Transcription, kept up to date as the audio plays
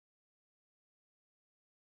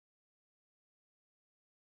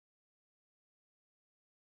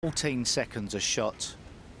14 seconds a shot,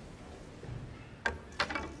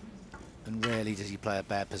 and rarely does he play a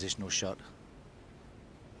bad positional shot.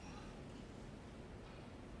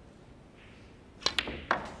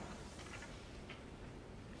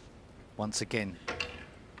 Once again,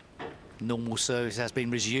 normal service has been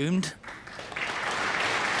resumed.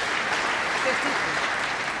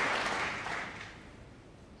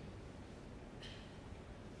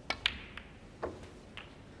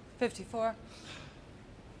 54.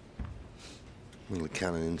 Well, the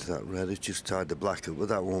cannon into that red has just tied the black up, but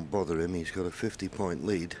that won't bother him. He's got a 50-point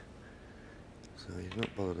lead, so he's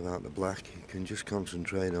not bothered about the black. He can just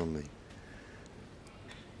concentrate on the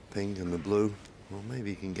pink and the blue. Well, maybe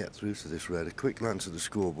he can get through to this red. A quick glance at the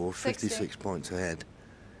scoreboard, 56 points ahead.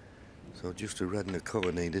 So just a red and a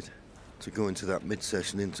cover needed to go into that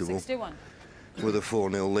mid-session interval 61. with a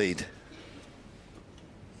 4-0 lead.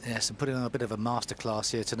 Yes, and putting on a bit of a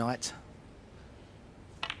masterclass here tonight.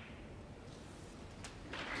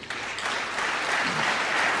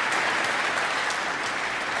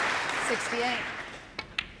 $68.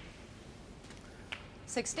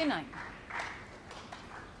 69.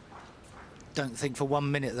 Don't think for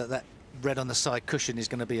 1 minute that that red on the side cushion is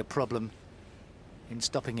going to be a problem in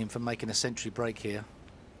stopping him from making a century break here.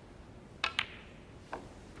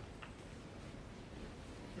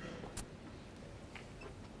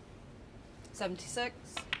 $76.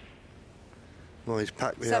 Well, he's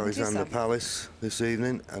packed the Alexander Palace this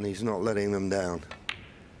evening, and he's not letting them down.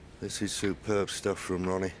 This is superb stuff from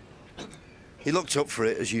Ronnie. He looked up for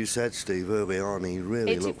it, as you said, Steve, early on. He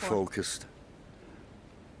really 84. looked focused.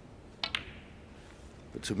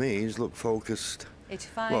 But to me, he's looked focused.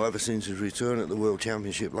 85. Well, ever since his return at the World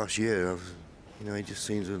Championship last year, you know, he just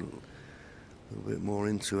seems a little bit more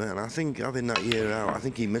into it. And I think having that year out, I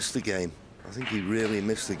think he missed the game. I think he really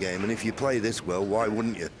missed the game. And if you play this well, why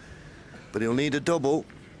wouldn't you? But he'll need a double.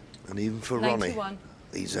 And even for 91. Ronnie,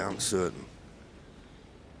 these aren't certain.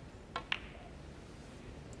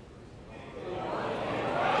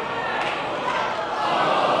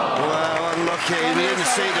 Well, unlucky. We didn't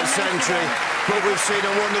see the century, but we've seen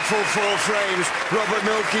a wonderful 4 frames. Robert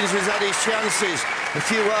Milkins has had his chances. A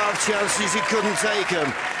few half chances, he couldn't take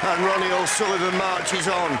them. And Ronnie O'Sullivan marches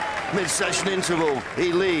on. Mid-session interval,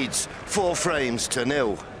 he leads 4 frames to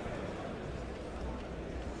 0.